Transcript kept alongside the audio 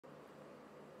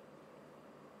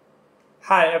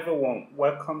Hi everyone,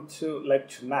 welcome to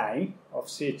Lecture 9 of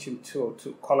CHM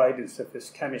 202 Colloidal Surface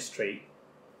Chemistry.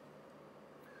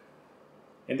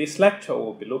 In this lecture,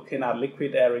 we'll be looking at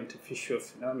liquid-air interfacial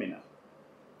phenomena.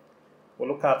 We'll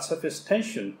look at surface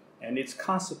tension and its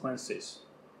consequences.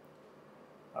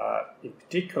 In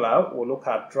particular, we'll look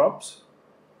at drops,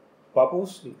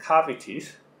 bubbles, and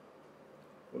cavities.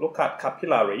 We'll look at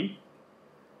capillarity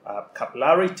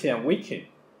and wicking,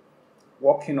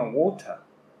 walking on water,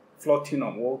 floating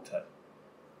on water.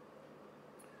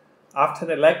 After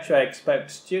the lecture, I expect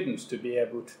students to be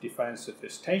able to define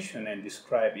surface tension and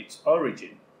describe its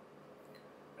origin.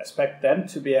 I expect them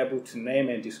to be able to name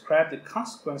and describe the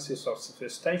consequences of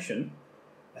surface tension.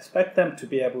 I expect them to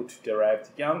be able to derive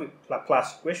the Young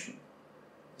Laplace equation.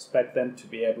 I expect them to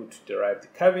be able to derive the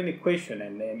Kelvin equation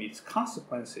and name its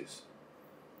consequences.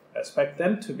 I expect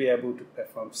them to be able to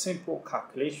perform simple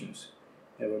calculations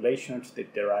in relation to the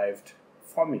derived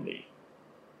formulae.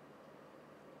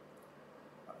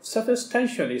 Surface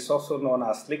tension is also known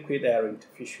as liquid-air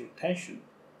interfacial tension.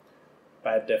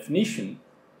 By definition,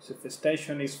 surface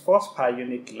tension is force per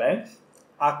unit length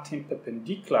acting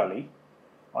perpendicularly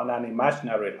on an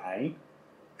imaginary line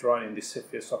drawn in the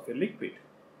surface of a liquid.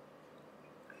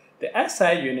 The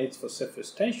SI units for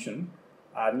surface tension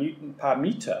are Newton per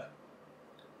meter,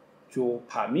 Joule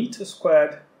per meter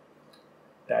squared,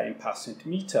 Dine per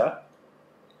centimeter,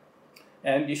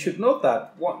 and you should note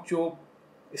that 1 Joule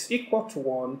is equal to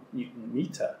 1 Newton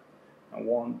meter, and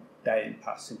 1 Dine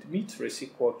per centimeter is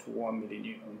equal to 1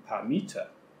 millinewton per meter.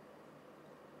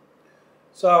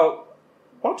 So,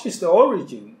 what is the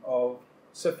origin of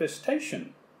surface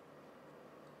tension?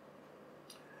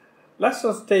 Let's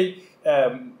just take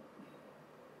a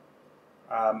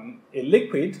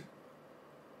liquid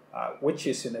which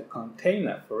is in a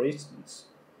container, for instance.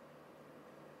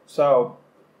 So,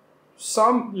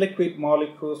 some liquid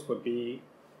molecules will be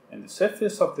in the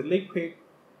surface of the liquid,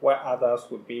 while others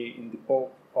will be in the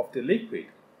bulk of the liquid.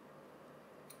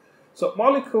 So,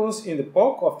 molecules in the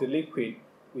bulk of the liquid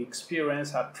will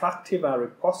experience attractive and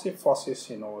repulsive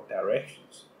forces in all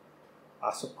directions,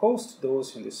 as opposed to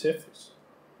those in the surface,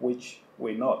 which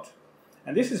will not.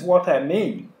 And this is what I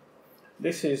mean.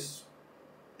 This is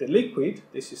the liquid,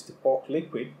 this is the bulk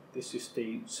liquid, this is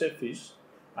the surface,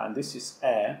 and this is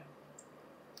air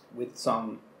with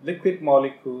some liquid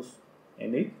molecules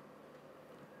in it.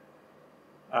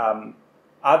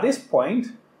 At this point,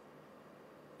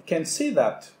 you can see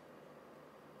that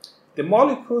the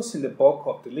molecules in the bulk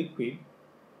of the liquid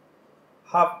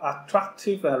have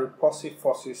attractive and repulsive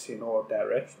forces in all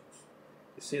directions.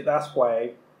 You see, that's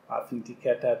why I've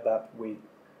indicated that with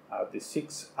the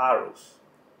 6 arrows.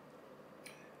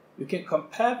 You can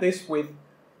compare this with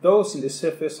those in the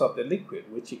surface of the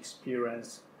liquid, which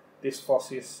experience these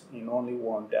forces in only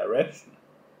one direction.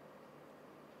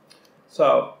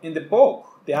 So, in the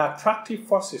bulk, the attractive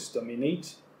forces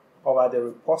dominate over the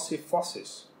repulsive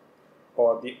forces,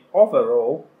 but the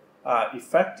overall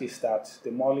effect is that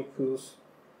the molecules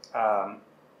have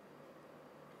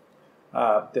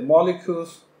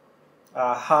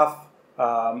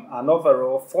an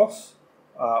overall force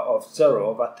of 0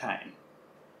 over time.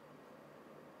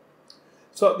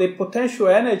 So, the potential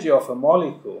energy of a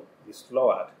molecule is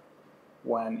lowered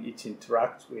when it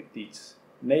interacts with its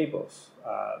neighbors,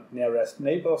 nearest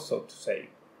neighbors, so to say.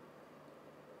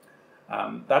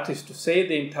 That is to say,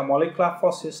 the intermolecular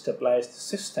forces stabilize the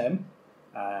system,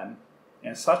 and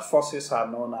such forces are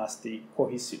known as the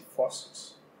cohesive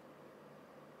forces.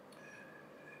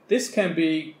 This can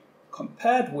be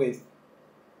compared with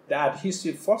the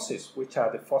adhesive forces, which are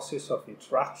the forces of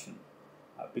interaction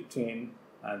between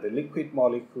the liquid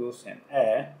molecules and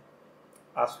air,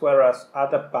 as well as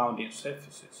other bounding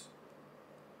surfaces.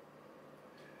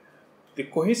 The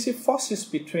cohesive forces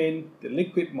between the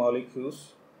liquid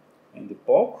molecules and the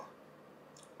bulk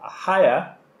are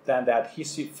higher than the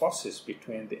adhesive forces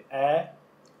between the air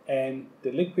and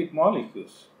the liquid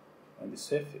molecules on the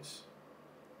surface.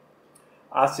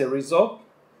 As a result,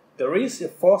 there is a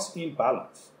force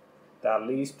imbalance that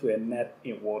leads to a net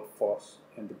inward force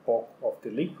in the bulk of the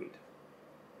liquid.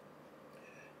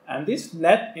 And this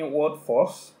net inward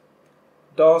force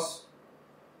does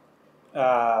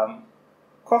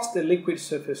cause the liquid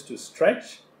surface to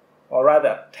stretch, or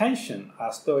rather tension,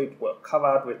 as though it were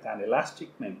covered with an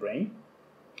elastic membrane.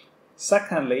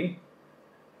 Secondly,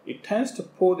 it tends to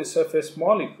pull the surface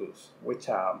molecules, which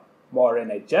are more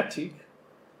energetic,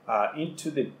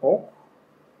 into the bulk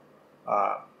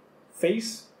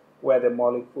phase, where the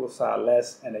molecules are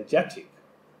less energetic.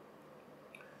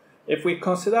 If we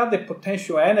consider the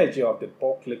potential energy of the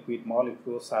bulk liquid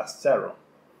molecules as 0,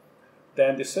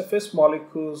 then the surface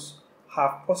molecules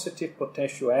have positive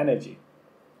potential energy,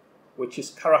 which is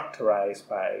characterized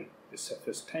by the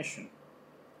surface tension,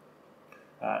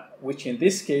 which in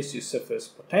this case is surface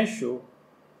potential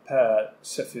per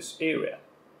surface area.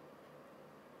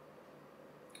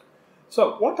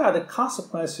 So what are the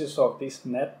consequences of this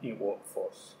net inward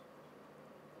force?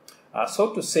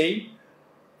 So to say,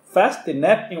 first, the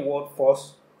net inward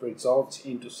force results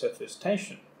into surface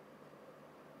tension.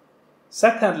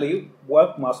 Secondly,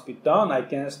 work must be done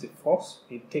against the force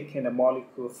in taking a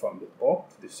molecule from the bulk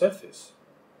to the surface.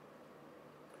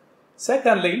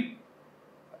 Secondly,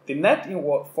 the net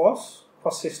inward force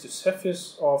causes the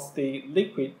surface of the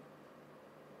liquid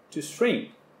to shrink,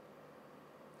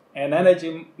 and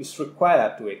energy is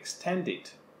required to extend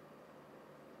it.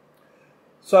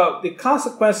 So the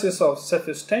consequences of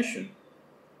surface tension: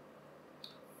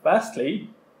 firstly,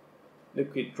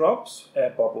 liquid drops, air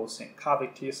bubbles, and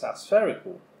cavities are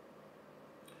spherical,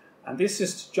 and this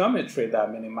is the geometry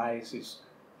that minimizes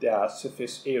their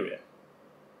surface area.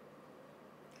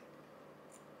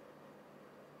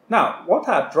 Now, what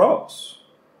are drops?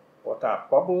 What are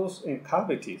bubbles and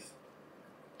cavities?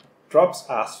 Drops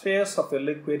are spheres of the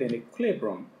liquid in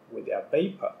equilibrium with their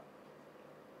vapor.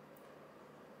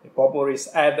 A bubble is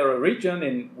either a region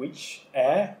in which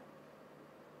air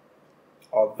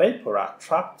or vapor are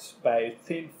trapped by a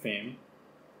thin film,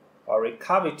 or a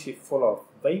cavity full of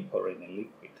vapor in a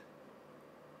liquid.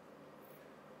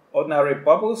 Ordinary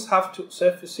bubbles have two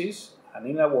surfaces, an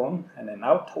inner one and an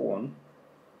outer one,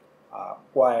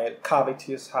 while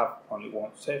cavities have only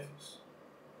one surface.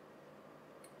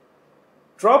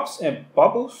 Drops and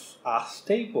bubbles are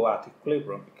stable at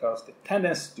equilibrium because the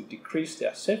tendency to decrease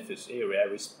their surface area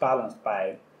is balanced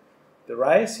by the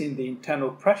rise in the internal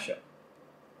pressure.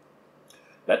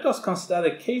 Let us consider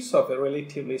the case of a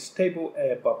relatively stable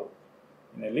air bubble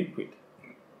in a liquid.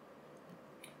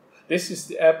 This is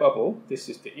the air bubble, this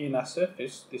is the inner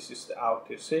surface, this is the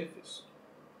outer surface.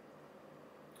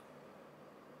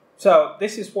 So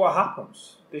this is what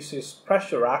happens. This is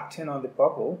pressure acting on the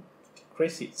bubble to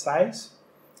decrease its size.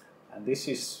 And this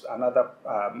is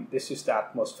this is the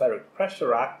atmospheric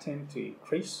pressure acting to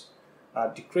decrease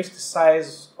the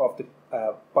size of the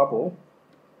bubble.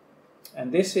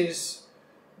 And this is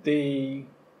the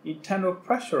internal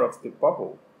pressure of the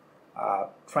bubble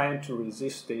trying to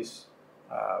resist this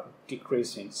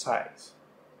decrease in size.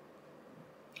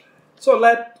 So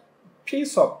let P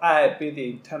sub I be the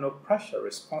internal pressure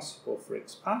responsible for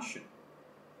expansion,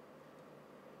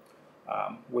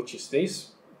 which is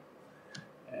this,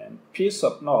 and P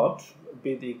sub naught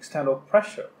be the external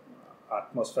pressure,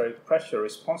 atmospheric pressure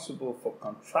responsible for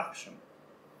contraction.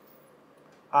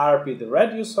 R be the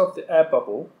radius of the air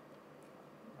bubble.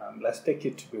 Let's take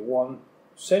it to be one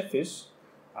surface,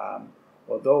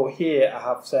 although here I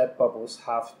have said bubbles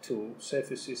have two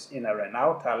surfaces, inner and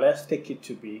outer. Let's take it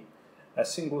to be a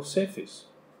single surface.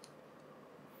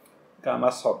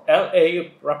 Gamma sub LA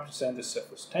represents the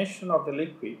surface tension of the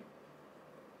liquid,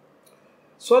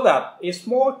 so that a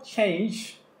small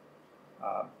change,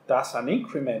 that's an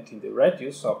increment in the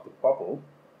radius of the bubble,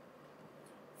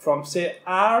 from say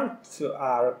R to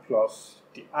R plus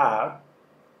dr,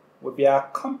 will be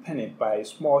accompanied by a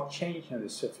small change in the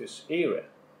surface area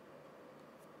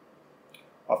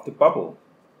of the bubble.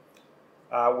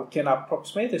 We can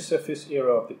approximate the surface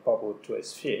area of the bubble to a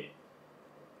sphere.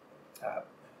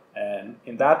 And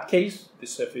in that case, the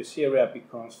surface area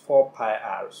becomes 4 pi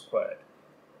r squared.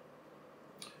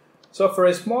 So for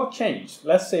a small change,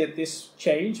 let's say this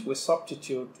change, we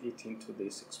substitute it into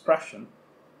this expression,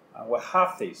 and we'll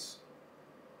have this.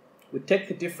 We take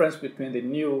the difference between the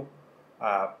new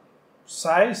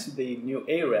size, the new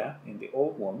area in the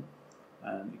old one,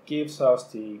 and it gives us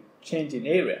the change in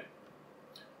area.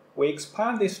 We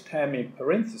expand this term in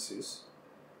parentheses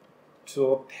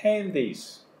to obtain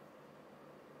this.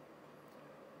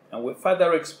 And we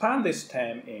further expand this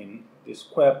term in the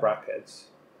square brackets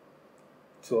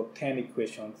to obtain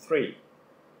equation 3.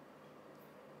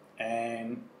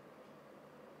 And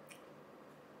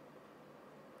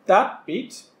that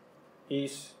bit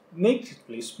is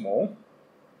negatively small.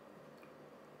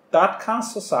 That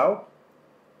cancels out,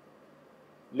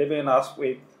 leaving us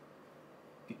with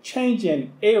the change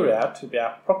in area to be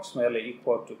approximately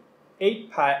equal to 8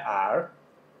 pi r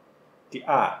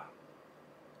dr.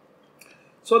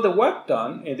 So the work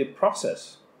done in the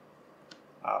process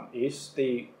is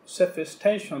the surface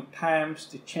tension times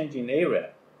the change in area.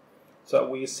 So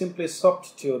we simply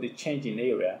substitute the change in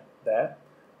area there,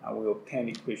 and we obtain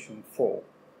equation 4.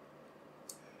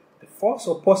 The force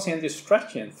opposing the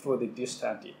stretching through the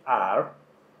distance r,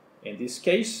 in this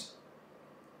case,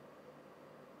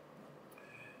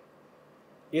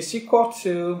 is equal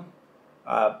to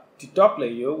the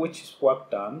W, which is work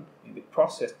done in the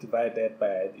process, divided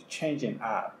by the change in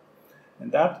R.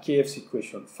 And that gives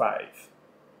equation 5.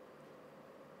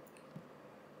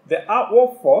 The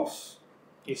outward force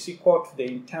is equal to the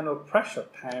internal pressure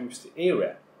times the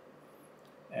area.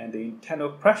 And the internal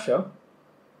pressure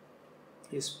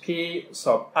is P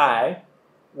sub I,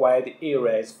 while the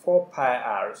area is 4 pi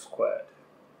R squared.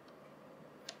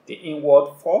 The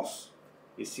inward force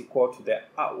is equal to the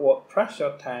outward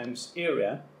pressure times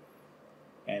area,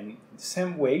 and in the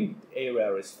same way, the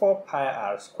area is 4 pi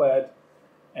R squared,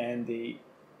 and the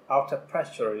outer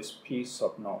pressure is P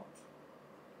sub naught.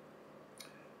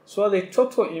 So the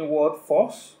total inward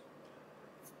force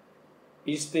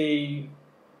is the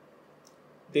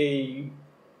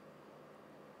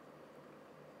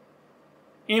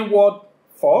inward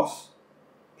force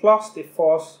plus the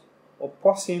force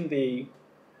opposing the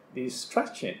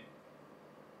stretching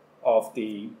of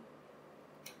the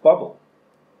bubble.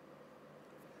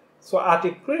 So at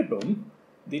equilibrium,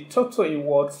 the total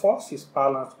inward force is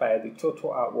balanced by the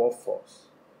total outward force.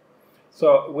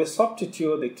 So we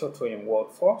substitute the total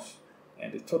inward force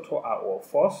and the total outward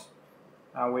force,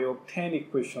 and we obtain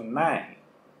equation 9.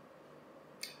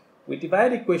 We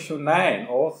divide equation 9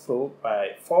 all through by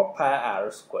 4 pi R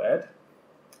squared.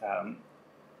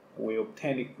 We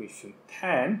obtain equation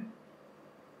 10.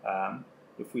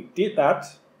 If we did that,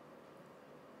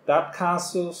 that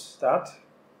cancels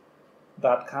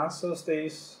that cancels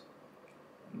this,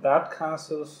 that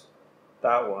cancels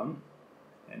that one,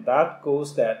 and that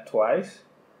goes there twice,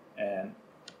 and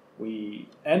we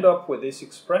end up with this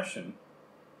expression: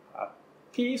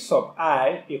 P sub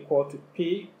I equal to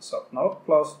P sub naught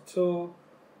plus 2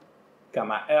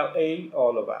 gamma LA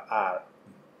all over R.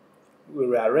 We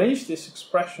rearrange this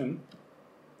expression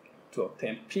to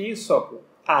obtain P sub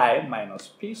I minus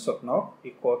P sub naught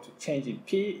equal to change in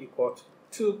P equal to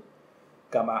 2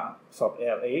 gamma sub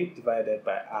LA divided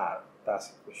by R.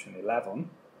 That's equation 11.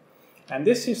 And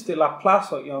this is the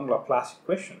Laplace or Young-Laplace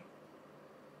equation.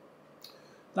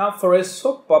 Now for a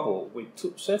soap bubble with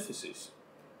two surfaces,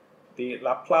 the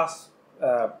Laplace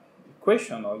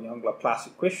equation or Young-Laplace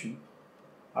equation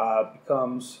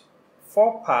becomes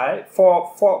 4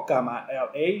 gamma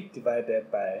LA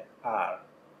divided by R,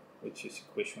 which is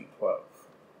equation 12.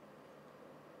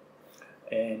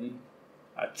 And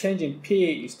change in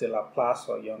P is the Laplace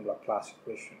or Young-Laplace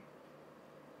equation.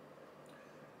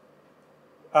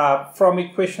 From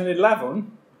equation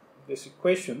 11, this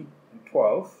equation in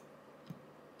 12,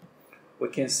 we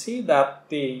can see that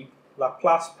the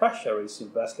Laplace pressure is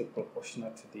inversely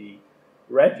proportional to the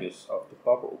radius of the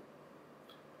bubble.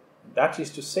 That is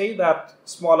to say that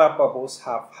smaller bubbles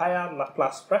have higher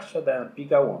Laplace pressure than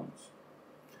bigger ones.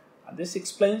 And this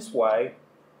explains why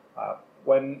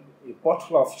when a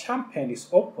bottle of champagne is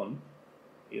open,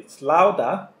 it's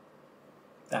louder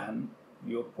than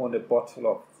you open a bottle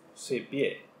of, say,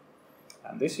 beer.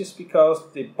 And this is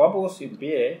because the bubbles in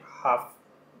beer have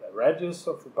a radius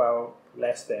of about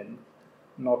less than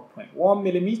 0.1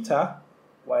 millimeter,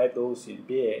 while those in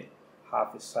beer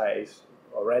have a size,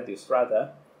 or radius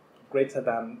rather, greater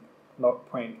than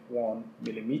 0.1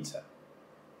 millimeter.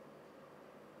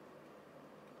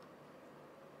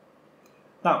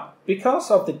 Now, because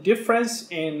of the difference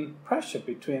in pressure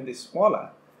between the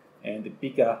smaller and the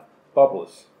bigger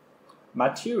bubbles,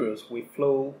 materials will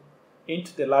flow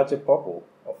into the larger bubble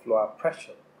of lower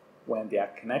pressure when they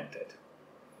are connected.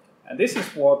 And this is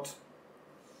what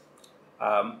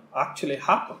actually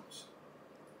happens.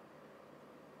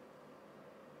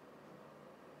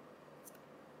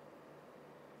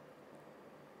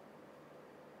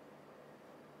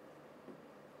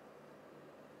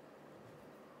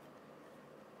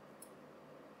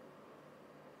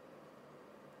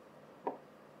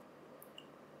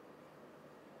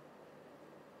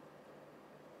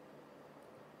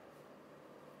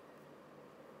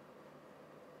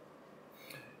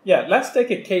 Yeah, let's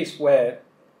take a case where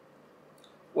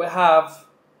we have,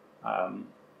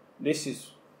 this is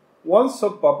one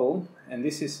soap bubble and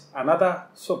this is another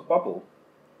soap bubble.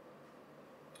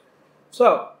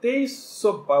 So these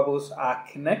soap bubbles are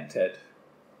connected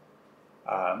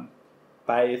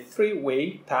by a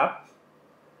three-way tap.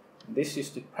 This is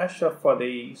the pressure for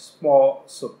the small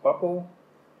soap bubble,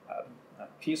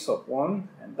 P sub 1,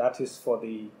 and that is for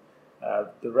the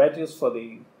radius for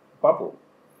the bubble.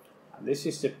 This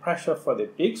is the pressure for the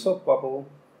big soap bubble,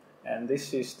 and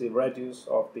this is the radius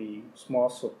of the small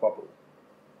soap bubble,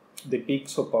 the big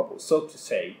soap bubble, so to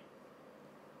say.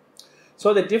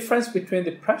 So the difference between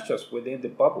the pressures within the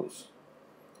bubbles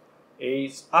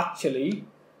is actually,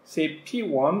 say,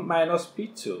 P1 minus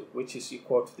P2, which is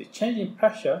equal to the change in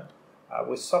pressure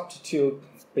we substitute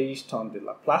based on the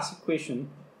Laplace equation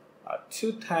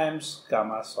 2 times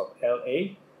gamma sub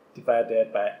LA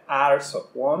divided by R sub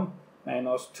 1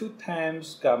 minus 2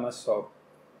 times gamma sub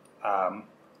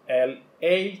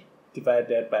LA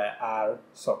divided by R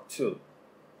sub 2.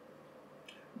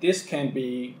 This can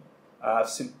be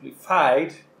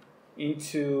simplified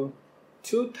into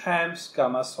 2 times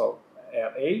gamma sub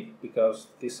LA, because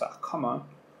these are common,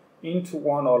 into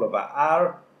 1 all over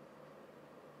R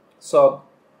sub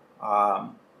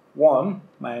 1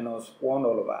 minus 1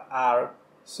 all over R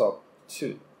sub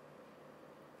 2.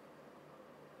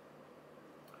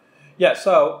 Yeah,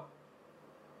 so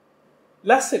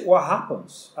let's see what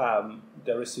happens.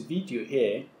 There is a video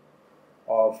here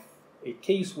of a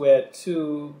case where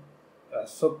two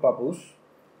soap bubbles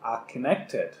are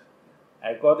connected.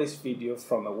 I got this video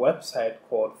from a website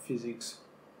called Physics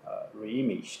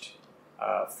Reimaged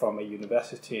from a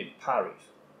university in Paris.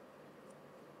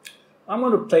 I'm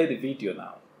going to play the video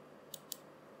now.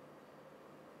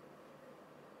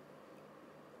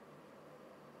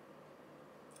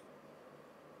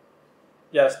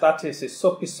 Yes, that is a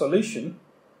soapy solution.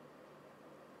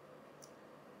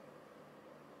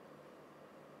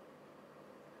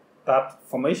 That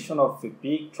formation of the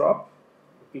big drop,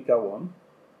 the bigger one,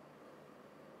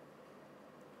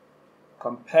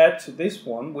 compared to this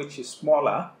one, which is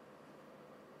smaller.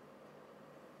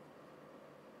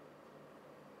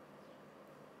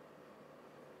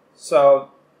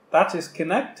 So that is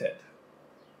connected.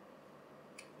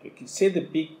 You can see the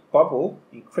big bubble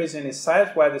increasing in size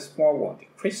while the small one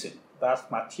decreasing. That's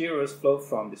materials flow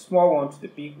from the small one to the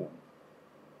big one.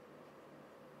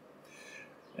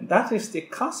 And that is the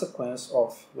consequence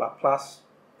of Laplace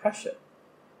pressure.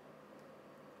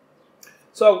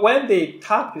 So when the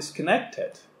tap is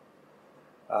connected,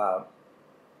 the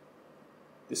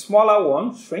smaller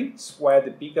one shrinks while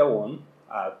the bigger one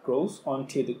grows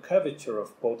until the curvature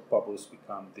of both bubbles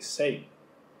become the same.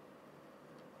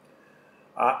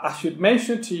 I should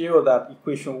mention to you that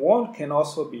equation 1 can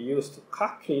also be used to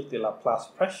calculate the Laplace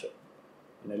pressure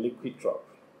in a liquid drop.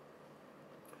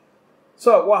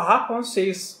 So what happens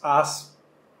is, as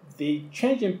the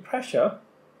change in pressure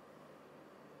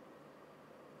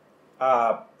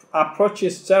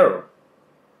approaches 0,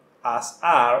 as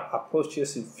R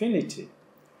approaches infinity,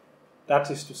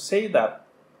 that is to say that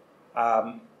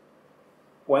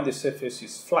when the surface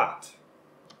is flat,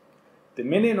 the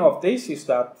meaning of this is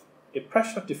that a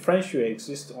pressure differential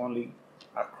exists only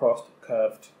across the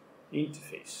curved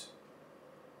interface.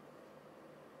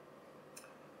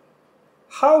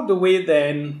 How do we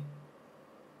then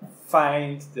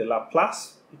find the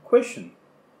Laplace equation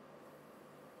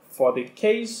for the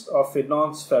case of a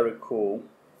non-spherical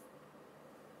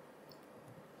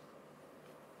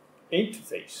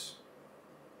interface?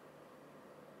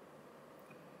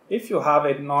 If you have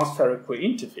a non-spherical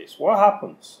interface, what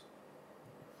happens?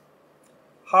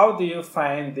 How do you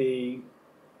find the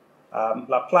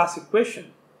Laplace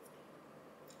equation?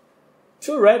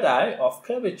 Two radii of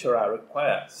curvature are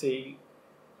required, say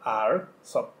R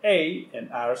sub A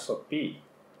and R sub B,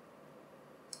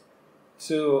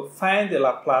 to find the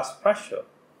Laplace pressure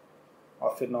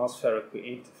of a non-spherical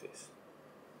interface.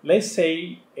 Let's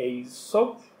say a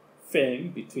soap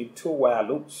fin between two wire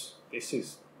loops. This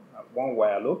is one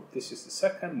wire loop, this is the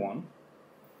second one,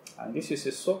 and this is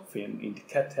a soap fin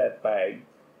indicated by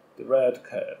the red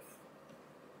curve.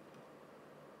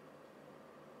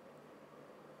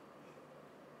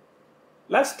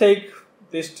 Let's take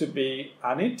this to be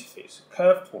an interface, a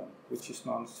curved one, which is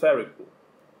non-spherical.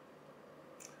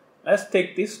 Let's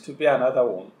take this to be another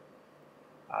one,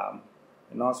 a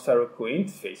non-spherical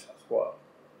interface as well.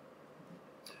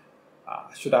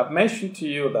 I should have mentioned to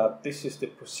you that this is the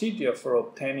procedure for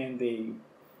obtaining the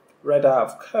radii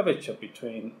of curvature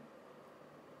between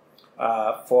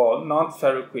for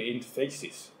non-spherical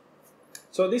interfaces.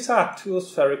 So these are two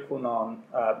non-spherical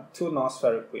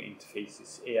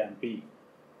interfaces, A and B.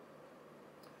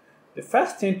 The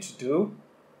first thing to do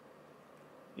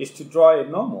is to draw a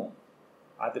normal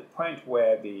at the point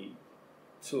where the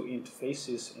two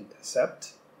interfaces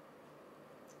intersect.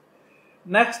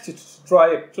 Next is to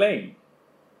draw a plane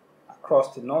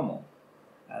across the normal,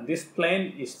 and this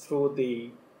plane is through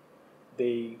the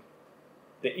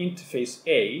interface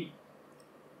A.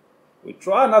 We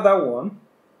draw another one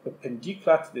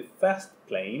perpendicular to the first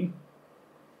plane,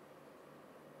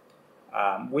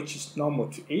 which is normal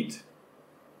to it.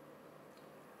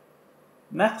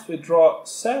 Next, we draw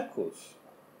circles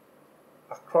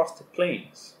across the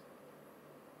planes,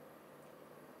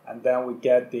 and then we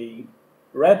get the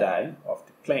radii of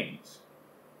the planes.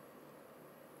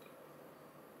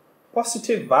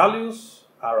 Positive values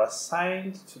are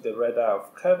assigned to the radar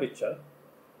of curvature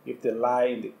if they lie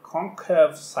in the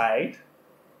concave side,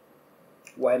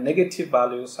 while negative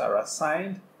values are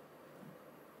assigned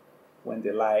when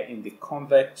they lie in the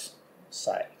convex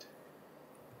side.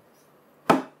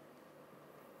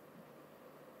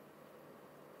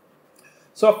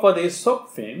 So for the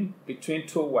subframe between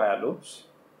two wire loops,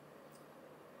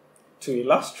 to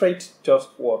illustrate just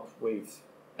what we've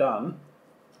done,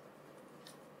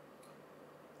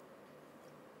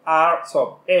 R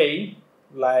sub A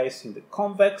lies in the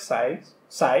convex side,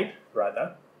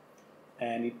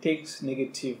 and it takes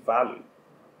negative value,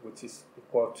 which is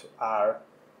equal to R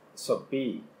sub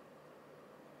B.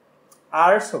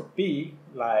 R sub B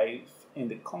lies in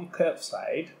the concave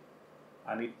side,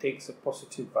 and it takes a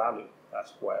positive value.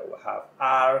 That's why we have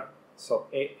R sub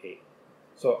AA.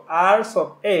 So R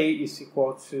sub A is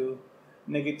equal to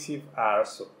negative R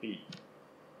sub B.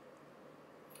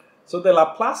 So the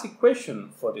Laplace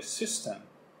equation for the system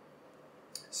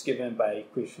is given by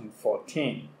equation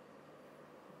 14,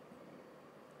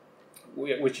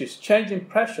 which is change in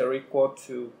pressure equal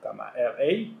to gamma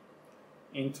LA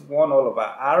into 1 all over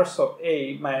R sub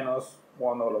A minus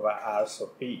 1 all over R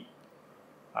sub B,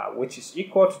 which is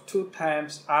equal to 2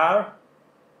 times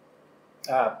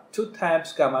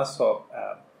gamma sub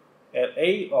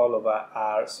LA all over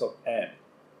R sub M,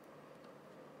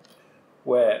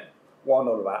 where 1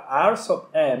 all over R sub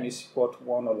M is equal to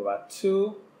 1 all over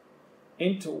 2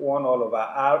 into 1 all over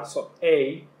R sub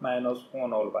A minus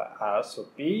 1 all over R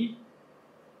sub B,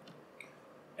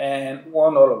 and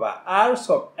 1 all over R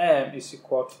sub M is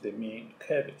equal to the mean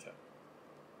curvature.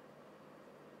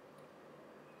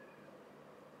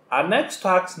 Our next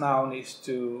task now is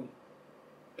to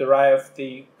derive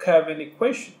the Kelvin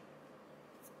equation.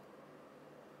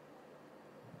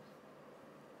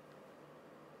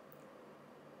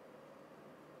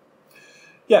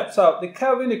 Yeah, so the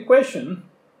Kelvin equation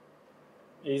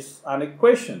is an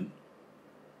equation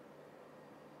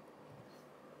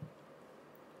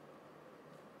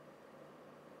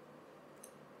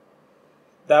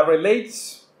that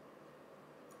relates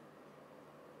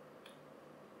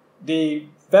the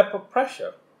vapor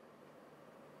pressure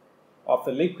of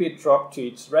a liquid drop to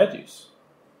its radius.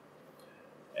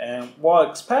 And what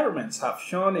experiments have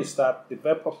shown is that the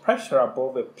vapor pressure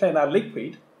above a planar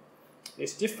liquid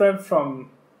is different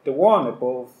from the one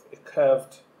above a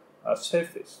curved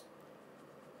surface.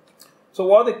 So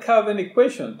what the Kelvin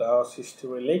equation does is to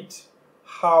relate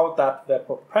how that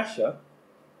vapor pressure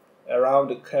around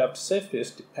the curved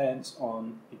surface depends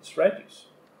on its radius.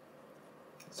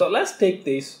 So let's take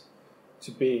this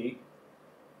to be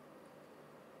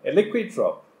a liquid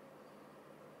drop.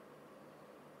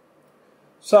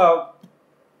 So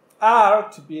R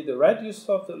to be the radius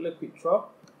of the liquid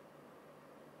drop,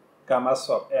 gamma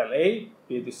sub LA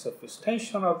be the surface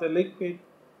tension of the liquid,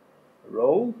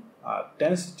 rho,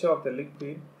 density of the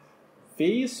liquid,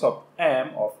 V sub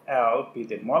M of L be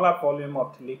the molar volume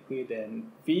of the liquid,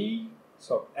 and V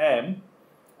sub M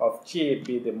of J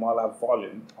be the molar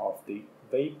volume of the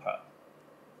vapor.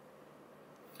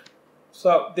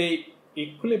 So the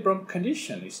equilibrium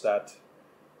condition is that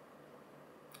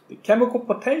the chemical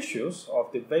potentials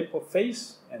of the vapor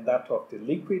phase and that of the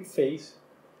liquid phase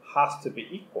has to be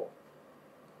equal.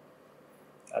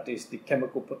 That is, the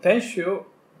chemical potential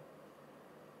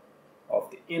of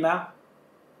the inner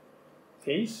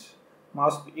phase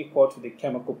must be equal to the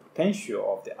chemical potential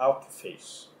of the outer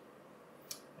phase.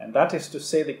 And that is to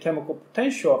say, the chemical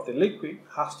potential of the liquid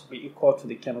has to be equal to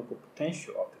the chemical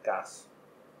potential of the gas.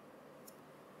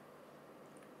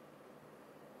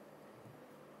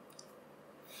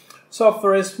 So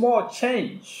for a small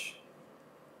change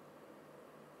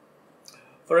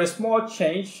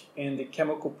in the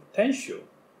chemical potential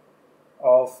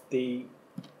of the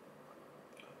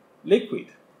liquid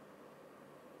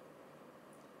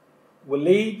will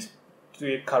lead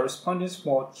to a corresponding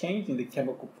small change in the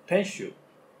chemical potential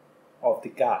of the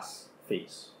gas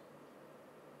phase.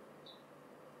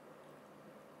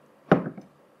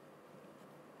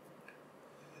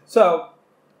 So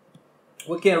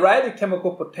we can write the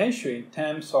chemical potential in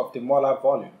terms of the molar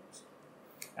volumes,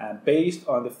 and based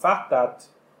on the fact that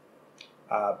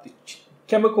the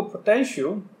chemical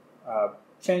potential,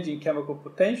 change in chemical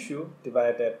potential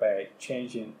divided by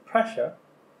change in pressure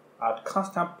at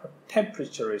constant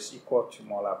temperature is equal to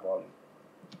molar volume.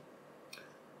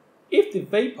 If the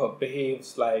vapor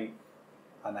behaves like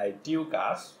an ideal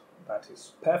gas, that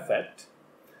is perfect,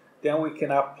 then we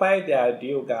can apply the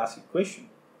ideal gas equation.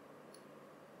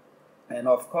 And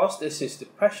of course, this is the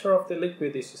pressure of the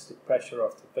liquid, this is the pressure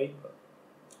of the vapor.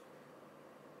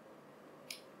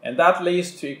 And that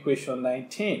leads to equation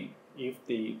 19. if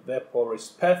the vapor is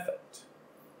perfect.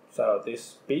 So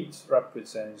this bit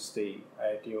represents the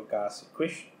ideal gas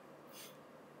equation.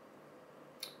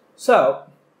 So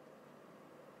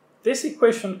this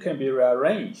equation can be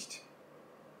rearranged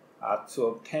to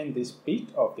obtain this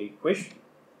bit of the equation.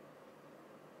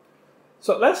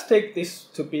 So let's take this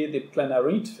to be the planar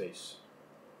interface,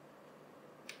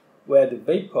 where the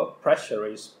vapor pressure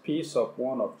is P sub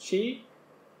 1 of G,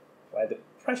 while the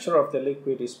pressure of the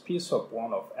liquid is P sub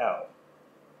 1 of L.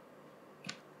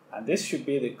 And this should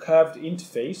be the curved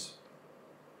interface,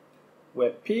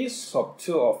 where P sub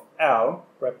 2 of L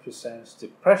represents the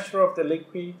pressure of the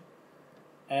liquid,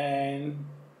 and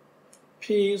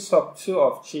P sub 2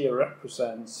 of G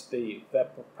represents the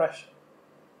vapor pressure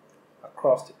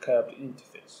across the curved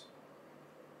interface.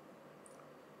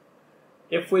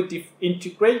 If we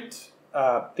integrate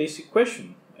this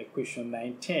equation, equation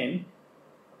 19,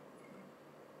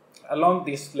 along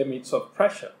these limits of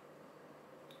pressure,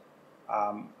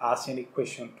 as in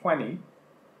equation 20,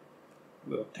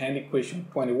 we obtain equation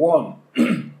 21.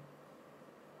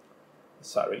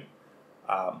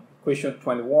 Equation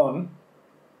 21,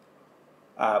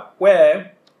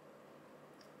 where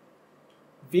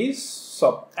V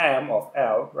sub m of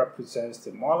L represents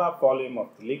the molar volume of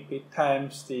the liquid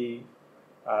times the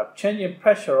change in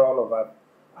pressure all over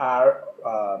R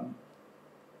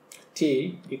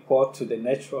T equal to the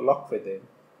natural log rhythm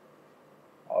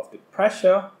of the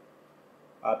pressure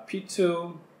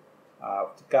P2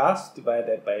 of the gas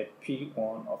divided by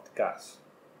P1 of the gas.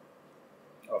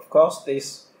 Of course,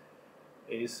 this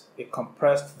is a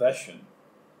compressed version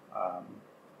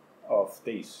of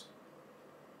this.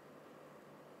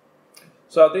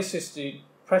 So this is the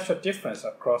pressure difference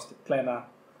across the planar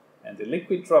and the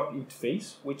liquid drop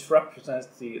interface, which represents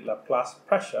the Laplace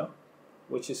pressure,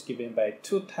 which is given by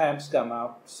 2 times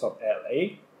gamma sub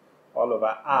LA all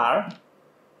over R,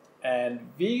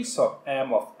 and V sub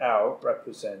m of L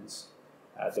represents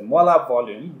the molar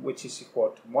volume, which is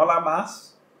equal to molar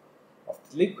mass of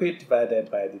the liquid divided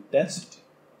by the density.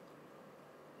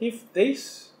 If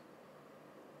this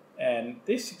and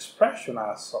this expression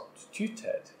are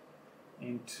substituted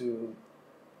into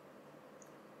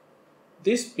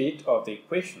this bit of the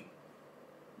equation,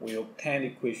 we obtain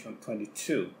equation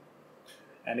 22.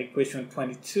 And equation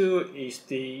 22 is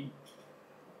the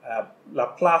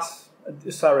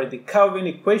the Kelvin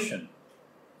equation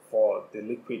for the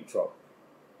liquid drop.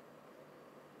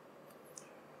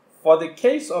 For the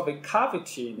case of a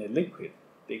cavity in a liquid,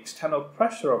 the external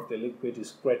pressure of the liquid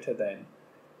is greater than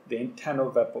the internal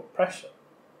vapor pressure,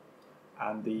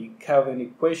 and the Kelvin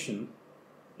equation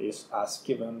is as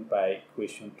given by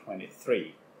equation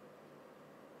 23.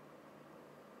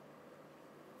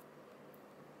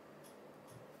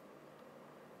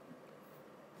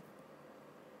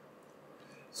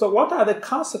 So what are the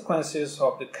consequences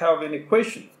of the Kelvin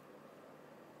equation?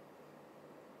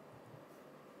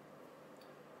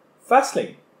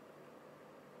 Firstly,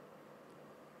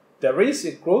 there is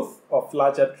a growth of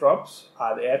larger drops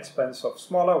at the expense of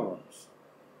smaller ones.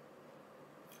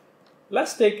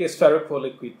 Let's take a spherical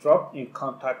liquid drop in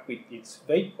contact with its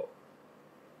vapor,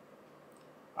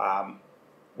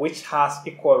 which has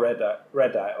equal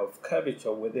radii of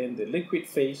curvature within the liquid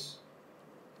phase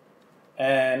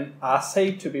and are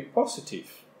said to be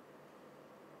positive.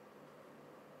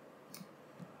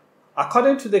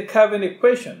 According to the Kelvin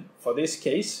equation, for this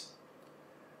case,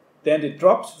 then the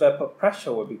drop's vapor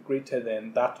pressure will be greater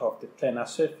than that of the planar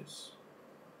surface.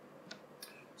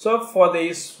 So for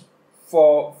this,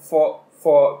 for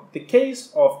the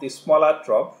case of the smaller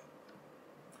drop,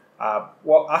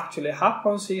 what actually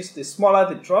happens is the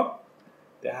smaller the drop,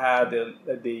 the higher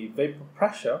the vapor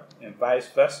pressure, and vice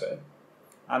versa.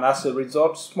 And as a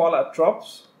result, smaller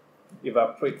drops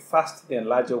evaporate faster than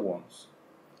larger ones.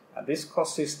 And this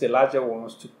causes the larger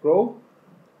ones to grow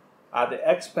at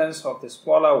the expense of the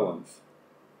smaller ones.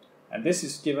 And this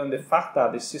is given the fact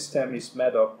that the system is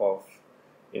made up of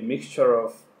a mixture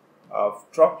of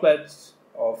droplets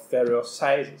of various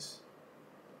sizes.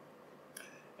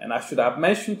 And I should have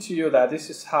mentioned to you that this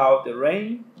is how the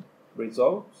rain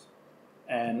resolves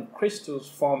and crystals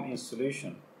form in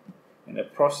solution in a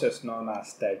process known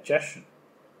as digestion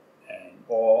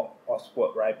or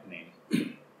spot ripening.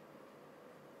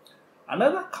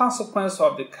 Another consequence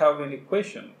of the Kelvin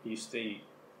equation is the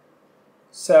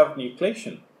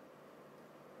self-nucleation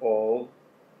or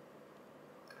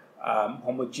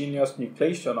homogeneous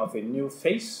nucleation of a new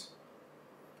phase.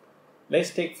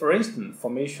 Let's take, for instance,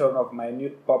 formation of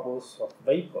minute bubbles of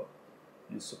vapor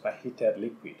in superheated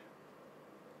liquid.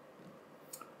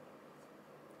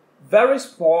 Very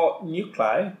small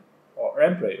nuclei or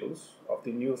embryos of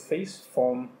the new phase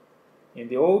form in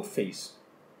the old phase,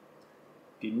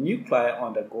 the nuclei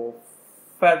undergo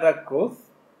further growth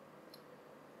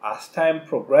as time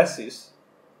progresses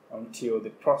until the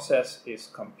process is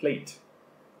complete.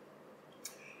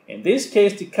 In this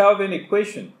case, the Kelvin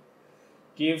equation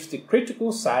gives the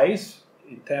critical size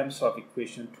in terms of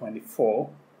equation 24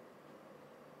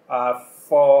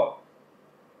 for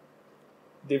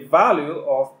the value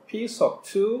of P sub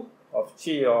 2 of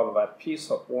G all over P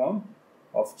sub 1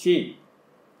 of G,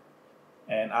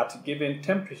 and at a given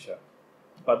temperature.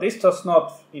 But this does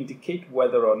not indicate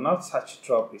whether or not such a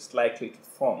drop is likely to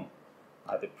form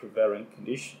at the prevailing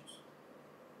conditions.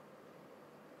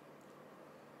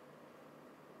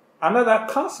 Another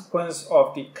consequence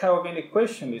of the Kelvin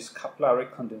equation is capillary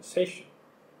condensation,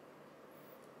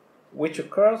 which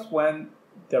occurs when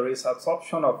there is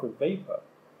absorption of a vapor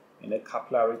in a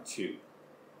capillary tube,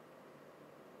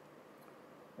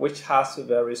 which has a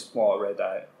very small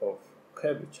radii of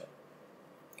curvature.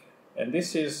 And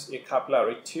this is a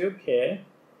capillary tube here,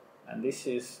 and this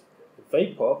is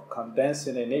vapor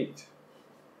condensing in it.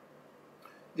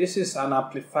 This is an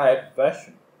amplified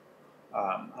version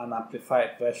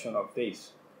of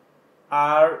this.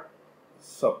 R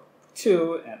sub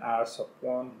 2 and R sub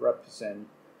 1 represent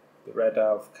the radii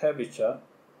of curvature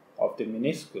of the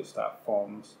meniscus that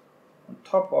forms on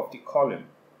top of the column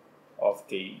of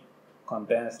the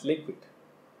condensed liquid.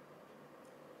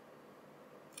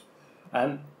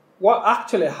 And what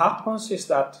actually happens is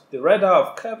that the radii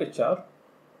of curvature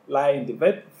lie in the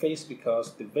vapor phase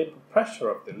because the vapor pressure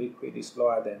of the liquid is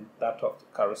lower than that of the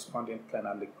corresponding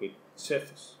planar liquid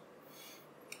surface.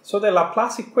 So the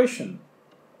Laplace equation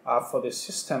for the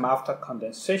system after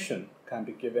condensation can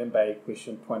be given by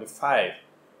equation 25,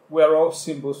 where all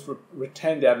symbols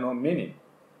retain their known meaning.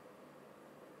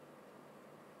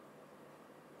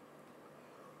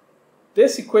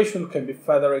 This equation can be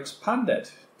further expanded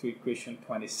to equation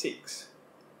 26,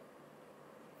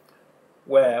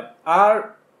 where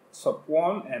R sub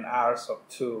 1 and R sub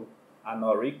 2 are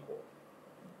not equal.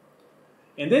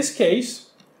 In this case,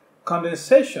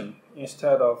 condensation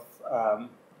instead of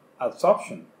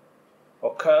absorption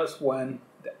occurs when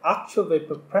the actual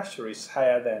vapor pressure is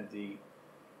higher than the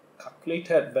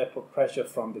calculated vapor pressure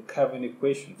from the Kelvin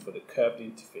equation for the curved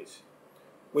interface,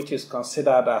 which is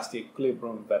considered as the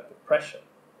equilibrium vapor pressure.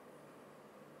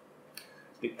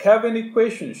 The Kelvin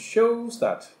equation shows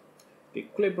that the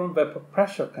equilibrium vapor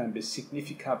pressure can be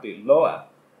significantly lower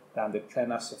than the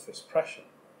planar surface pressure,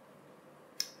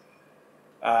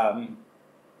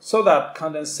 so that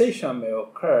condensation may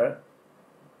occur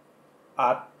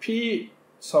at P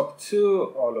sub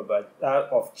 2 all over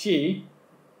of G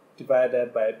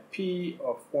divided by P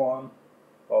of 1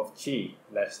 of G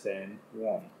less than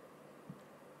 1.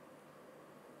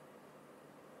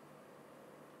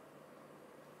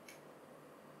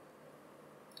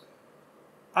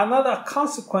 Another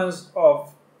consequence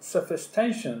of surface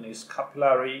tension is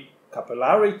capillarity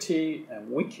and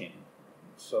wicking,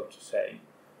 so to say.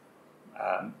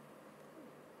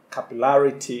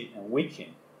 Capillarity and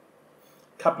wicking.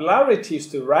 Capillarity is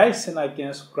the rising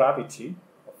against gravity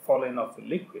or falling of a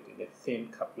liquid in a thin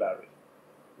capillary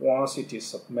once it is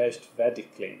submerged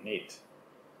vertically in it.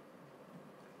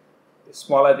 The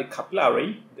smaller the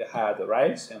capillary, the higher the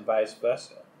rise, and vice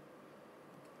versa.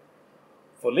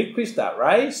 For liquids that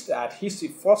rise, the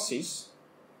adhesive forces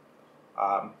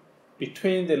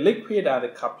between the liquid and the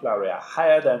capillary are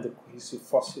higher than the cohesive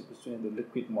forces between the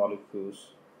liquid molecules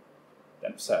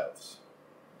themselves.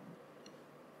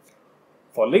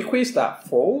 For liquids that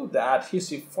fall, the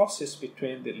adhesive forces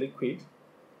between the liquid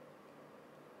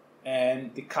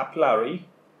and the capillary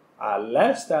are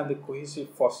less than the cohesive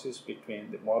forces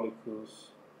between the molecules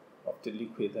of the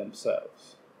liquid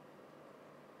themselves.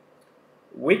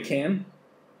 Wicking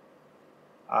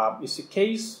is a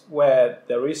case where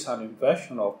there is an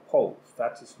inversion of poles,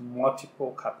 that is,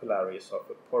 multiple capillaries of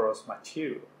a porous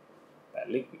material, like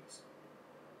liquids.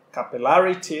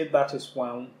 Capillarity, that is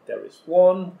when there is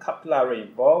one capillary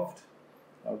involved,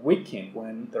 and wicking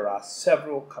when there are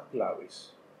several capillaries.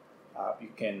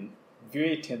 You can view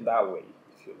it in that way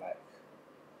if you like.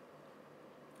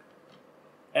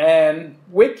 And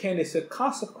wicking is a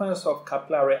consequence of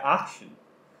capillary action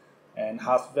and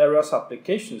has various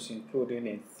applications, including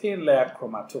in thin layer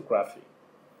chromatography,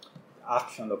 the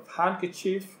action of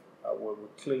handkerchief where we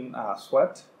clean our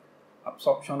sweat,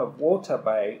 absorption of water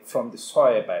from the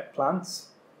soil by plants,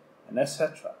 and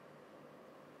etc.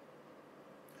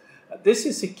 This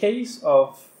is a case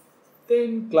of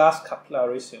thin glass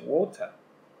capillaries in water.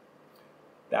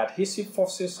 The adhesive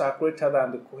forces are greater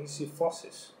than the cohesive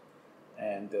forces,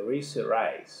 and there is a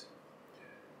rise.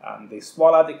 And the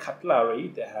smaller the capillary,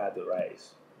 the higher the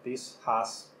rise. this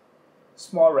has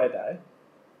small radius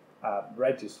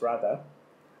rather,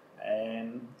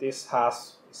 and this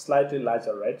has slightly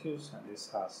larger radius, and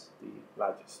this has the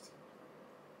largest.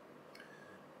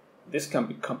 This can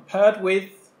be compared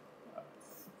with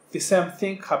the same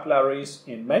thing capillaries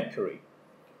in mercury,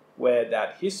 where the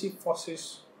adhesive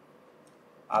forces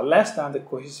are less than the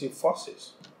cohesive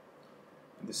forces.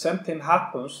 And the same thing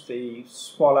happens, the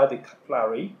smaller the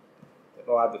capillary,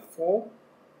 the lower the flow,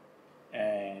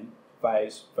 and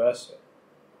vice versa.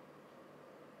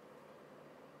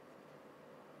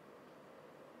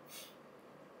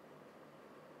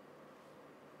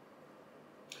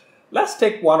 Let's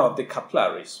take one of the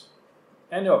capillaries,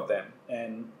 any of them,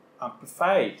 and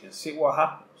amplify it and see what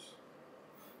happens.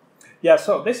 Yeah,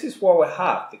 so this is what we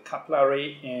have, the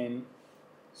capillary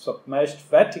submerged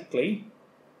vertically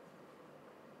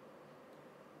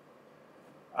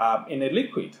in a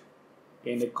liquid,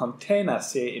 in a container,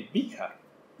 say a beaker.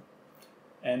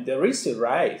 And there is a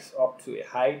rise up to a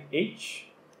height h.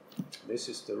 This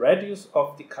is the radius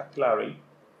of the capillary,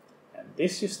 and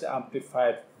this is the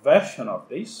amplified version of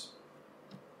this.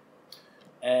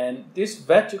 And these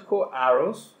vertical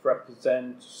arrows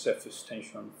represent surface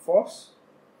tension force,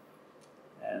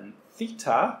 and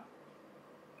theta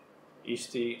is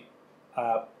the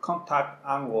contact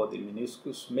angle the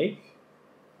meniscus make,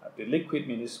 the liquid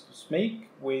meniscus make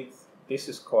with, this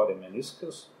is called a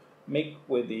meniscus, make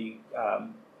with the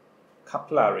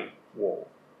capillary wall.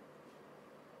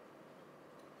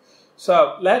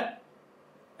 So let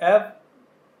F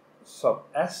sub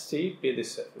st be the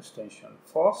surface tension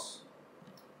force.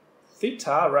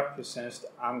 Theta represents the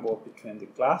angle between the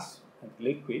glass and the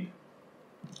liquid.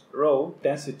 Rho,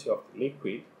 density of the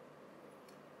liquid.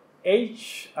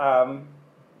 H,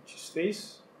 which is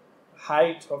this,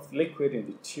 height of the liquid in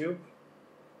the tube.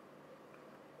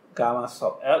 Gamma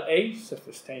sub La,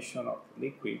 surface tension of the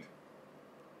liquid.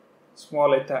 Small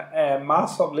letter m,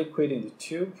 mass of liquid in the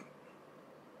tube.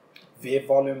 V,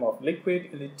 volume of liquid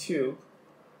in the tube.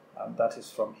 That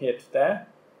is from here to there.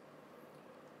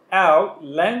 L,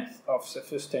 length of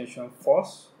surface tension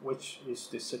force, which is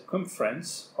the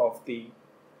circumference of the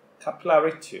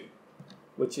capillary tube,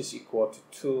 which is equal to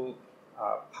 2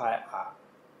 pi r.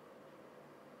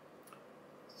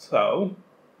 So,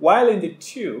 while in the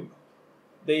tube,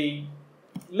 the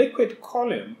liquid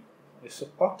column is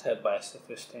supported by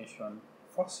surface tension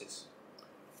forces.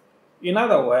 In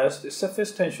other words, the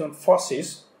surface tension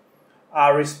forces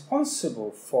are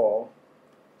responsible for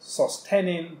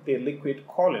sustaining the liquid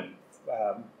column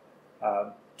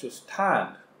to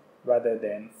stand rather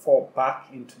than fall back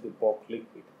into the bulk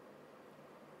liquid.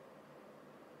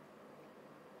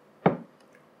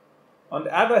 On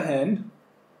the other hand,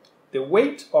 the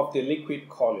weight of the liquid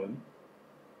column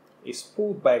is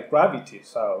pulled by gravity,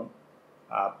 so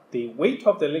the weight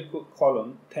of the liquid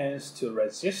column tends to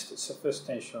resist surface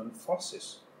tension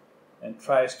forces and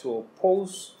tries to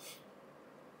oppose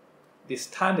the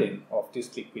standing of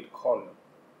this liquid column.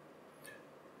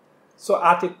 So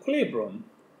at equilibrium,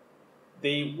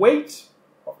 the weight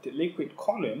of the liquid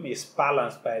column is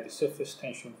balanced by the surface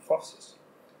tension forces.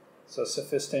 So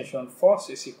surface tension force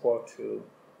is equal to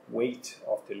weight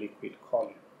of the liquid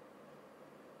column.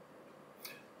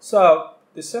 So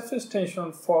the surface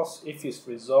tension force, if it's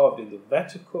resolved in the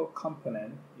vertical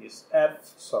component, is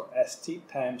F sub st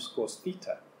times cos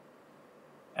theta.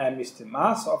 M is the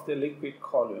mass of the liquid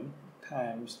column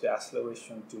times the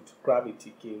acceleration due to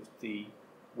gravity gives the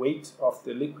weight of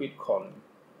the liquid column.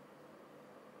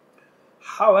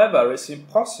 However, it's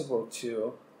impossible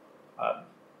to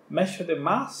measure the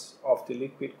mass of the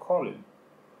liquid column,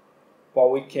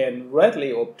 but we can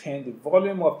readily obtain the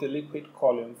volume of the liquid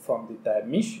column from the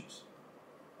dimensions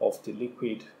of the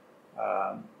liquid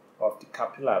of the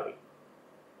capillary.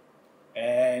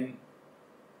 And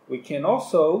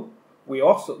we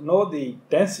also know the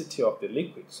density of the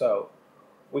liquid, so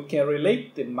we can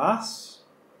relate the mass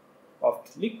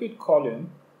of the liquid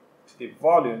column to the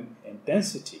volume and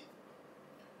density.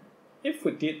 If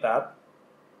we did that,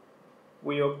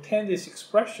 we obtain this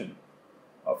expression.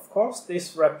 Of course,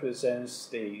 this represents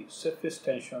the surface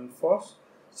tension force,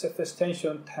 surface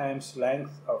tension times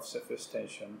length of surface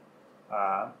tension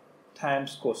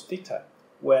times cos theta,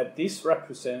 where this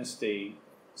represents the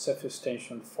surface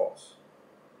tension force,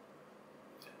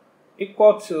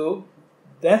 equal to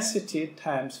density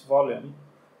times volume,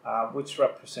 which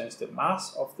represents the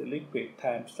mass of the liquid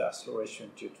times the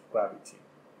acceleration due to gravity.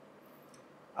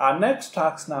 Our next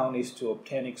task now is to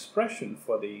obtain expression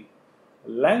for the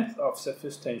length of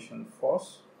surface tension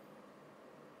force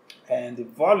and the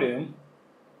volume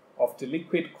of the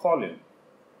liquid column.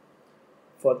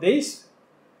 For this,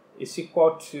 is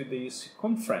equal to the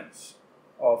circumference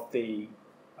of the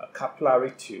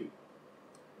capillary tube.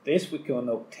 This we can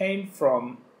obtain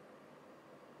from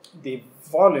the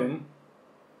volume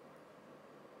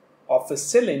of a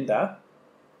cylinder,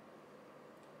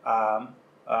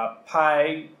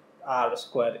 pi r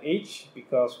squared h,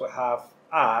 because we have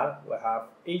r, we have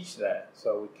h there,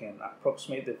 so we can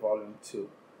approximate the volume to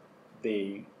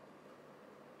the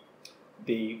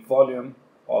volume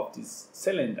of this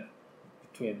cylinder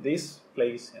between this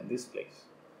place and this place.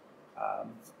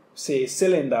 Say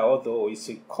cylinder, although it's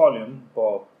a column,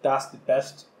 but that's the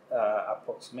best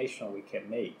approximation we can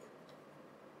make.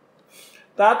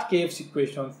 That gives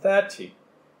equation 30.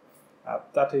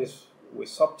 That is, we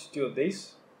substitute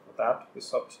this for that, we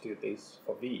substitute this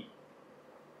for V.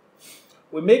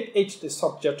 We make H the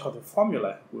subject of the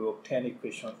formula, we obtain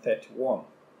equation 31.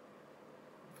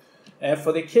 And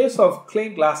for the case of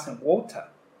clean glass and water,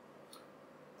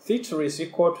 theta is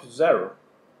equal to 0,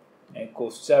 and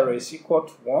cos 0 is equal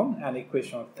to 1, and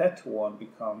equation 31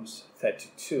 becomes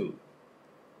 32.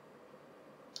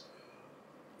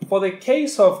 For the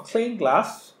case of clean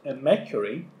glass and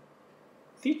mercury,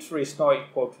 theta is not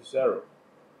equal to 0,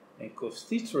 and cos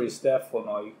theta is therefore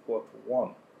not equal to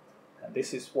 1. And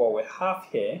this is what we have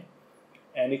here,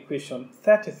 and equation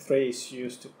 33 is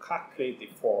used to calculate the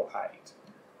fall height,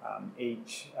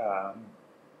 h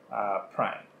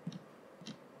prime.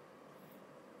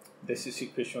 This is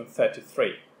equation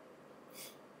 33.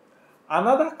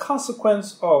 Another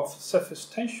consequence of surface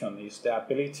tension is the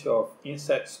ability of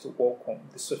insects to walk on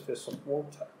the surface of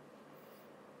water.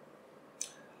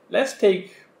 Let's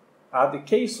take the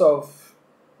case of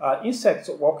insects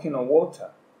walking on water.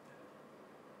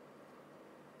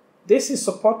 This is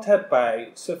supported by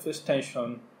surface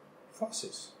tension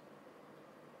forces.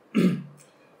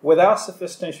 Without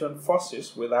surface tension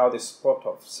forces, without the support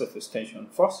of surface tension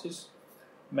forces,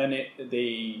 many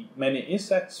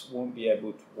insects won't be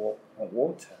able to walk on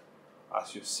water,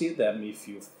 as you see them if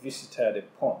you've visited a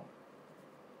pond.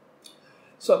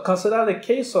 So consider the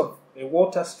case of a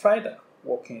water strider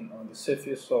walking on the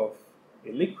surface of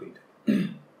a liquid.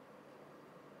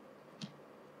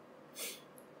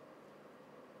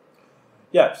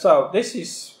 Yeah, so this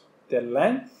is the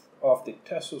length of the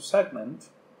tensile segment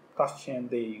touching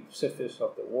the surface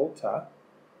of the water,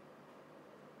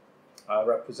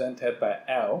 represented by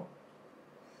L.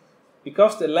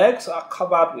 Because the legs are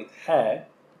covered with hair,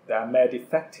 they are made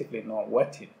effectively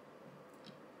non-wetting.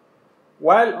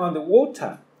 While on the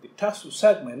water, the tensile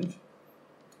segment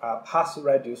has a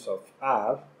radius of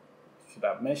R, should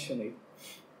have mentioned it,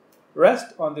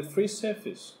 rests on the free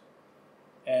surface,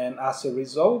 and as a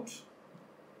result,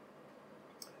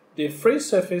 the free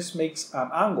surface makes an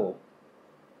angle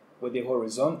with the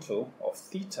horizontal of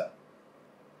theta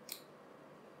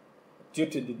due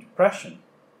to the depression.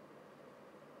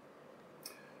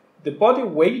 The body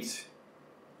weight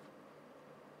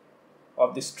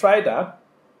of the strider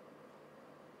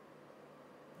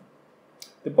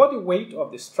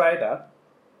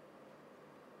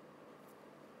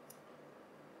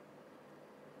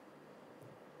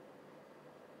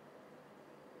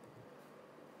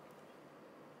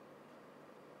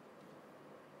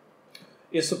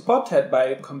is supported by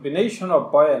a combination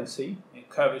of buoyancy and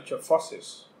curvature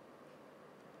forces.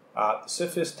 The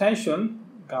surface tension,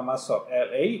 gamma sub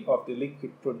LA, of the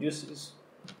liquid produces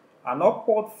an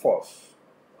upward force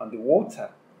on the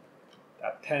water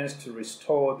that tends to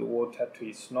restore the water to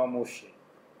its normal shape.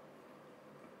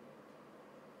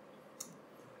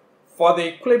 For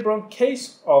the equilibrium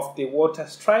case of the water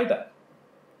strider,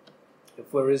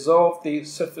 if we resolve the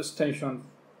surface tension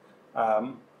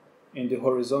in the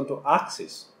horizontal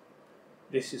axis,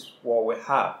 this is what we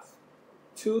have.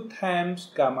 2 times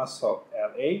gamma sub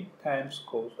LA times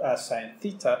sine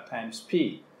theta times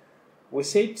P. We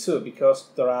say 2 because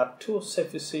there are two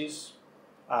surfaces.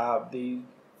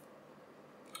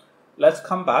 Let's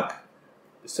come back.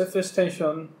 The surface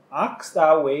tension acts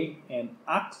that way and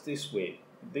acts this way.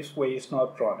 This way is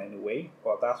not drawn anyway,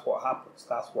 but that's what happens.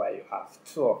 That's why you have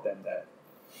 2 of them there.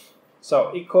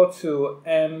 So equal to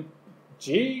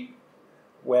mg,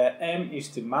 where m is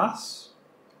the mass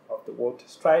of the water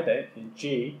strider and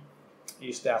g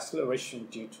is the acceleration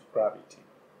due to gravity.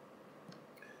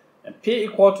 And P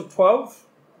equal to 12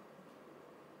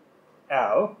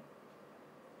 L,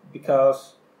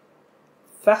 because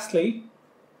firstly,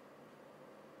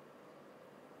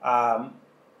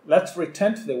 let's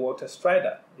return to the water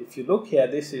strider. If you look here,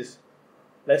 this is,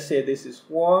 let's say this is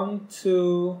 1,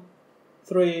 2,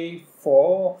 3,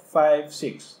 4, 5,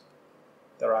 6.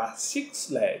 There are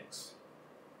 6 legs,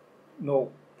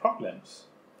 no problems.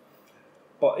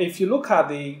 But if you look at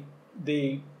the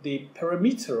the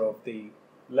perimeter of the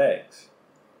legs,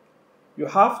 you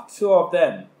have two of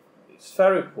them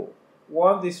spherical,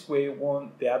 one this way,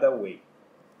 one the other way.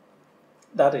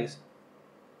 That is,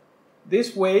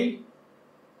 this way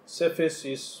surface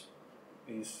is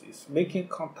making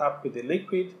contact with the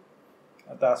liquid,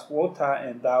 and that's water,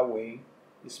 and that way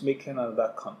is making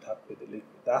another contact with the liquid.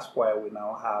 That's why we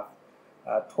now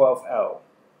have 12L.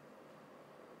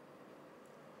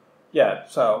 Yeah,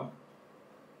 so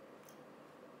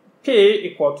P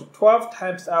equal to 12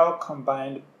 times L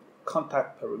combined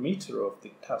contact perimeter of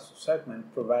the tarsal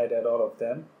segment, provided all of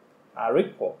them are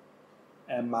equal,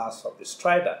 and mass of the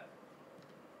strider.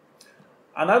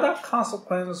 Another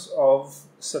consequence of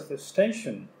surface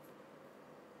tension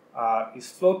is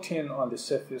floating on the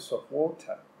surface of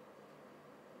water.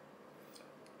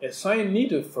 A sewing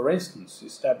needle, for instance,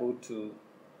 is able to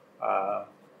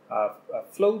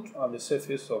float on the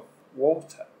surface of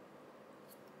water.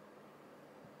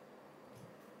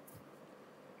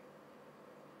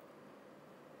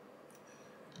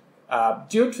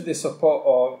 Due to the support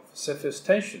of surface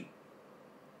tension.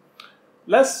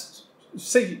 Let's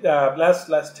take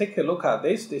a look at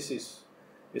this. This is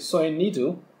a sewing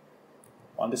needle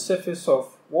on the surface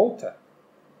of water.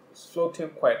 It's floating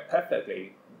quite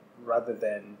perfectly rather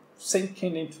than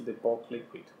sinking into the bulk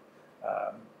liquid.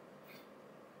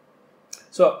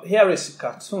 So here is a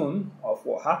cartoon of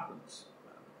what happens.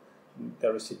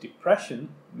 There is a depression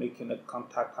making a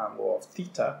contact angle of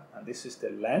theta, and this is the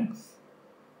length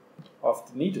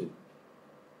of the needle.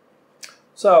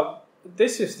 So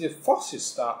this is the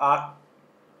forces that act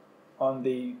on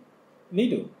the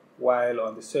needle while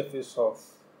on the surface of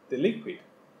the liquid,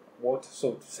 water,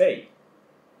 so to say.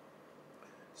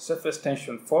 Surface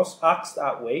tension force acts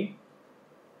that way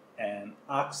and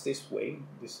acts this way.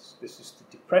 This is the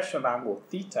depression angle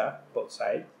theta, both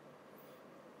sides,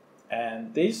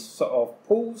 and this sort of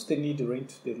pulls the needle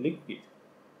into the liquid,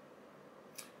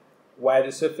 while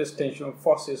the surface tension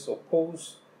forces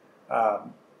oppose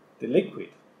the liquid.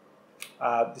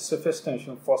 The surface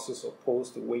tension forces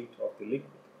oppose the weight of the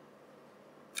liquid.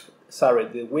 Sorry,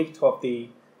 the weight of the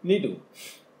needle.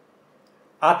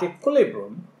 At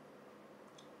equilibrium,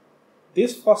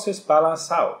 these forces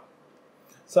balance out.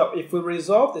 So if we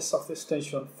resolve the surface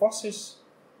tension forces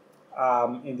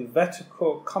in the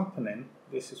vertical component,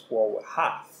 this is what we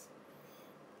have.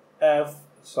 F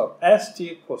sub st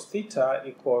equals theta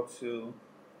equal to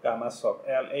gamma sub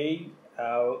LA,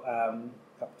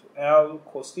 capital L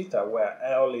cos theta, where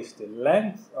L is the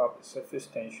length of the surface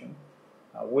tension,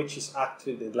 which is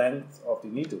actually the length of the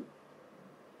needle.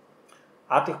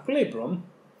 At equilibrium,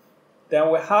 then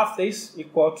we have this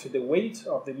equal to the weight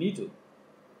of the needle,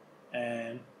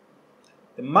 and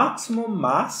the maximum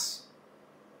mass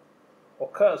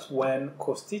occurs when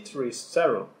cos theta is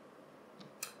 0.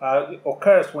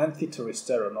 Occurs when theta is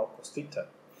 0, not cos theta.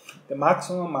 The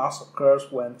maximum mass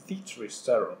occurs when theta is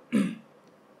 0.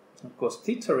 Because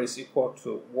theta is equal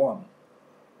to 1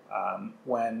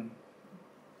 when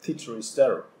theta is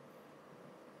 0.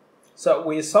 So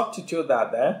we substitute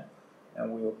that there,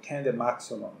 and we obtain the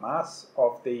maximum mass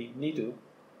of the needle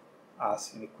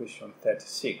as in equation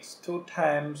 36. 2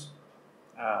 times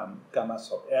gamma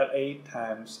sub LA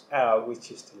times L,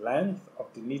 which is the length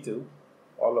of the needle,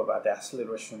 all over the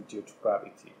acceleration due to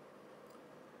gravity.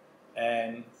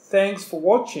 And thanks for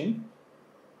watching.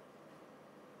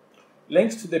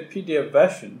 Links to the PDF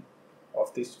version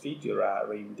of this video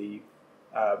are in the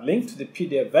link to the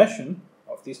PDF version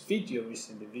of this video is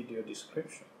in the video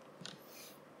description.